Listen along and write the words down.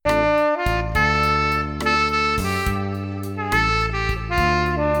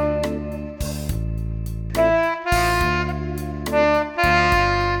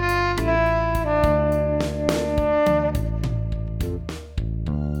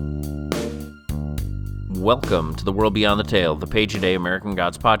Welcome to The World Beyond the Tale, the Page a Day American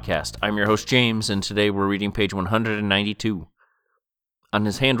Gods podcast. I'm your host, James, and today we're reading page 192. On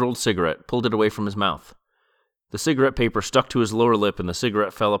his hand-rolled cigarette, pulled it away from his mouth. The cigarette paper stuck to his lower lip and the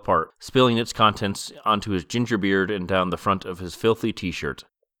cigarette fell apart, spilling its contents onto his ginger beard and down the front of his filthy t-shirt.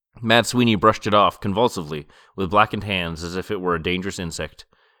 Mad Sweeney brushed it off convulsively with blackened hands as if it were a dangerous insect.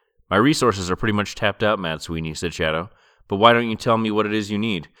 "My resources are pretty much tapped out, Mad Sweeney," said Shadow. "But why don't you tell me what it is you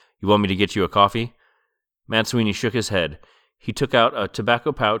need? You want me to get you a coffee?" Mad Sweeney shook his head. He took out a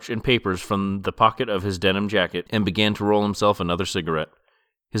tobacco pouch and papers from the pocket of his denim jacket and began to roll himself another cigarette.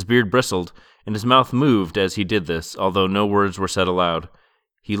 His beard bristled, and his mouth moved as he did this, although no words were said aloud.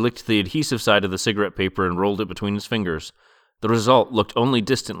 He licked the adhesive side of the cigarette paper and rolled it between his fingers. The result looked only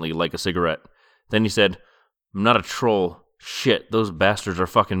distantly like a cigarette. Then he said, "I'm not a troll. Shit, those bastards are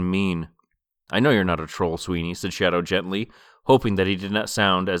fucking mean." "I know you're not a troll, Sweeney," said Shadow gently, hoping that he did not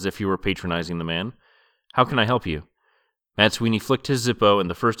sound as if he were patronizing the man. "How can I help you?" Mad Sweeney flicked his Zippo, and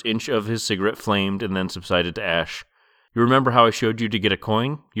the first inch of his cigarette flamed and then subsided to ash. "You remember how I showed you to get a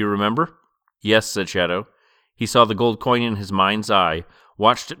coin? You remember?" "Yes," said Shadow. He saw the gold coin in his mind's eye,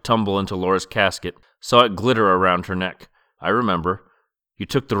 watched it tumble into Laura's casket, saw it glitter around her neck. "I remember. You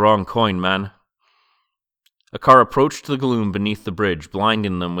took the wrong coin, man." A car approached the gloom beneath the bridge,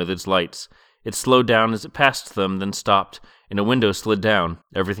 blinding them with its lights. It slowed down as it passed them, then stopped, and a window slid down.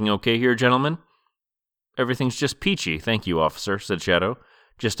 "Everything okay here, gentlemen?" "Everything's just peachy, thank you, officer," said Shadow.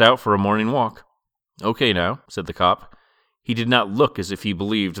 "Just out for a morning walk." "Okay now," said the cop. He did not look as if he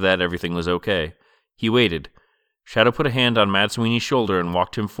believed that everything was okay. He waited. Shadow put a hand on Mad Sweeney's shoulder and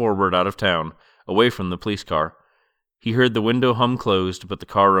walked him forward out of town, away from the police car. He heard the window hum closed, but the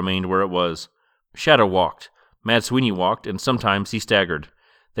car remained where it was. Shadow walked. Mad Sweeney walked, and sometimes he staggered.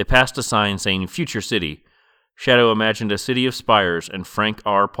 They passed a sign saying Future City. Shadow imagined a city of spires and Frank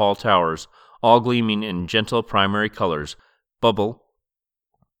R. Paul towers, all gleaming in gentle primary colors. Bubble.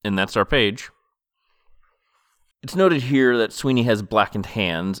 And that's our page. It's noted here that Sweeney has blackened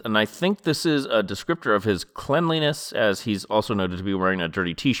hands, and I think this is a descriptor of his cleanliness, as he's also noted to be wearing a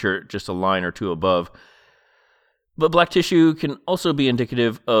dirty t-shirt, just a line or two above. But black tissue can also be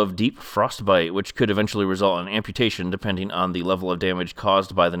indicative of deep frostbite, which could eventually result in amputation depending on the level of damage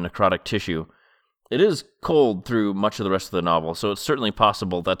caused by the necrotic tissue. It is cold through much of the rest of the novel, so it's certainly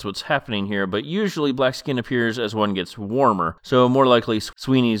possible that's what's happening here, but usually black skin appears as one gets warmer, so more likely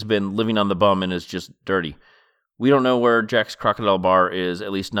Sweeney's been living on the bum and is just dirty. We don't know where Jack's Crocodile Bar is,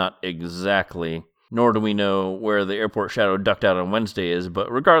 at least not exactly, nor do we know where the airport Shadow ducked out on Wednesday is, but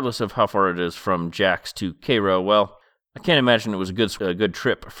regardless of how far it is from Jack's to Cairo, well, I can't imagine it was a good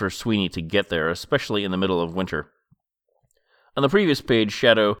trip for Sweeney to get there, especially in the middle of winter. On the previous page,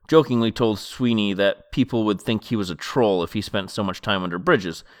 Shadow jokingly told Sweeney that people would think he was a troll if he spent so much time under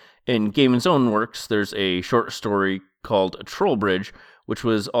bridges. In Gaiman's own works, there's a short story called A Troll Bridge, which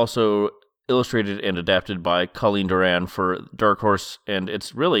was also illustrated and adapted by Colleen Doran for Dark Horse, and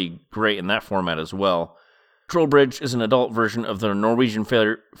it's really great in that format as well. Troll Bridge is an adult version of the Norwegian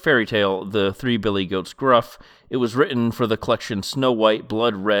fairy tale The Three Billy Goats Gruff. It was written for the collection Snow White,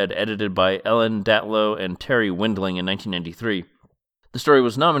 Blood Red, edited by Ellen Datlow and Terry Windling in 1993. The story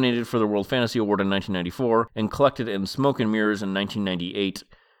was nominated for the World Fantasy Award in 1994 and collected in Smoke and Mirrors in 1998,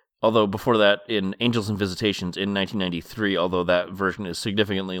 although before that in Angels and Visitations in 1993, although that version is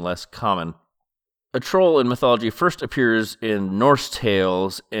significantly less common. A troll in mythology first appears in Norse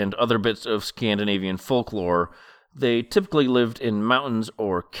tales and other bits of Scandinavian folklore. They typically lived in mountains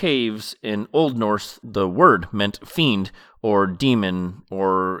or caves. In Old Norse, the word meant fiend or demon,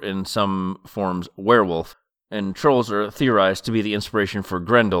 or in some forms, werewolf. And trolls are theorized to be the inspiration for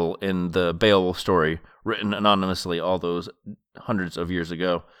Grendel in the Beowulf story, written anonymously all those hundreds of years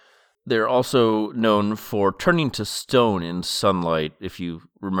ago. They're also known for turning to stone in sunlight, if you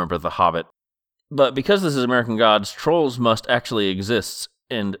remember The Hobbit. But because this is American Gods, trolls must actually exist,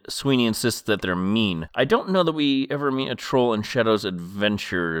 and Sweeney insists that they're mean. I don't know that we ever meet a troll in Shadow's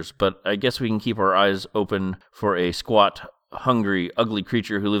adventures, but I guess we can keep our eyes open for a squat, hungry, ugly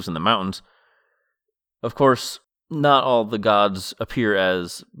creature who lives in the mountains. Of course, not all the gods appear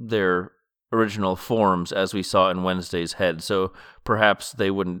as their original forms, as we saw in Wednesday's head, so perhaps they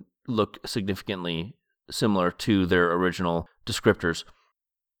wouldn't look significantly similar to their original descriptors.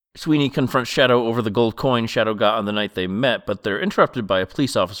 Sweeney confronts Shadow over the gold coin Shadow got on the night they met, but they're interrupted by a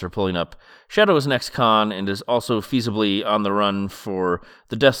police officer pulling up. Shadow is an ex-con and is also feasibly on the run for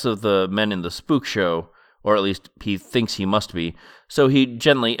the deaths of the men in the spook show, or at least he thinks he must be, so he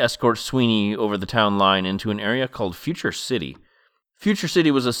gently escorts Sweeney over the town line into an area called Future City. Future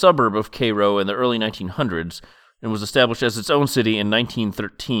City was a suburb of Cairo in the early 1900s and was established as its own city in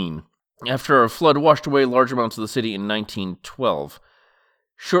 1913. after a flood washed away large amounts of the city in 1912.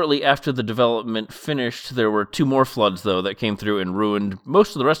 Shortly after the development finished, there were 2 more floods, though, that came through and ruined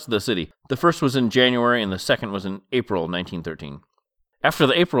most of the rest of the city. The first was in January, and the second was in April 1913. After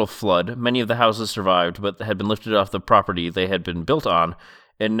the April flood, many of the houses survived, but had been lifted off the property they had been built on,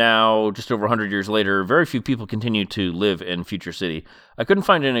 and now, just over 100 years later, very few people continue to live in Future City. I couldn't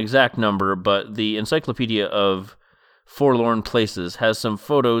find an exact number, but the Encyclopedia of Forlorn Places has some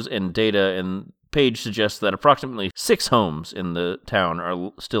photos and data, and the page suggests that approximately 6 homes in the town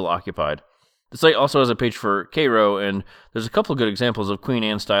are still occupied. The site also has a page for Cairo, and there's a couple of good examples of Queen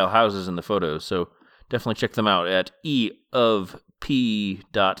Anne-style houses in the photos, so definitely check them out at eofp.net.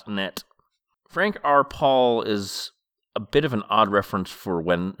 Frank R. Paul is a bit of an odd reference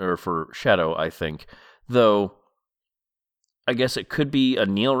for Shadow, I think, though I guess it could be a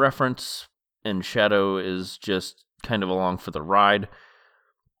Neil reference, and Shadow is just kind of along for the ride.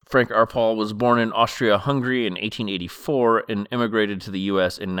 Frank R. Paul was born in Austria-Hungary in 1884 and immigrated to the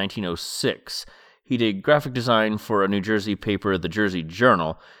U.S. in 1906. He did graphic design for a New Jersey paper, the Jersey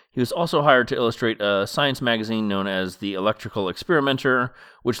Journal. He was also hired to illustrate a science magazine known as the Electrical Experimenter,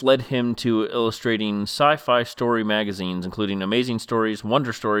 which led him to illustrating sci-fi story magazines, including Amazing Stories,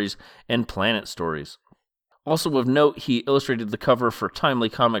 Wonder Stories, and Planet Stories. Also of note, he illustrated the cover for Timely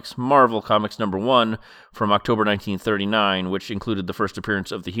Comics' Marvel Comics #1 from October 1939, which included the first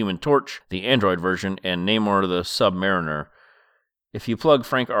appearance of the Human Torch, the Android version, and Namor the Submariner. If you plug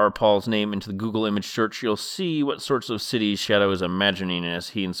Frank R. Paul's name into the Google image search, you'll see what sorts of cities Shadow is imagining as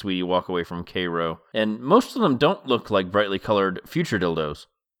he and Sweetie walk away from Cairo. And most of them don't look like brightly colored future dildos.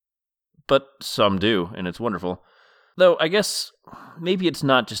 But some do, and it's wonderful. Though, I guess, maybe it's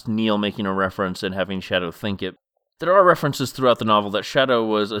not just Neil making a reference and having Shadow think it. There are references throughout the novel that Shadow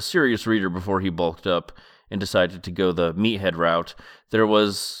was a serious reader before he bulked up and decided to go the meathead route. There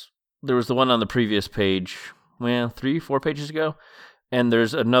was the one on the previous page, 3-4 pages ago, and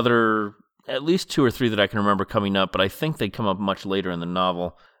there's another, at least 2 or 3 that I can remember coming up, but I think they come up much later in the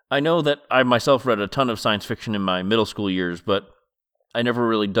novel. I know that I myself read a ton of science fiction in my middle school years, but I never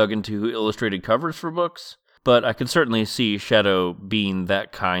really dug into illustrated covers for books. But I can certainly see Shadow being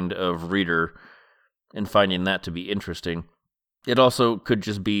that kind of reader and finding that to be interesting. It also could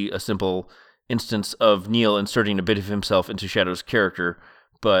just be a simple instance of Neil inserting a bit of himself into Shadow's character,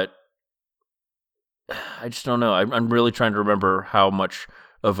 but I just don't know. I'm really trying to remember how much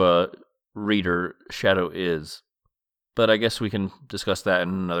of a reader Shadow is. But I guess we can discuss that in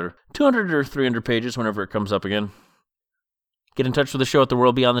another 200 or 300 pages whenever it comes up again. Get in touch with the show at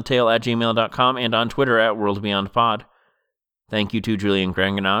theworldbeyondthetale@gmail.com and on Twitter at worldbeyondpod. Thank you to Julian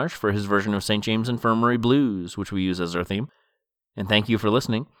Granganage for his version of St. James Infirmary Blues, which we use as our theme. And thank you for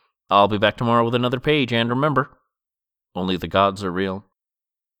listening. I'll be back tomorrow with another page, and remember, only the gods are real.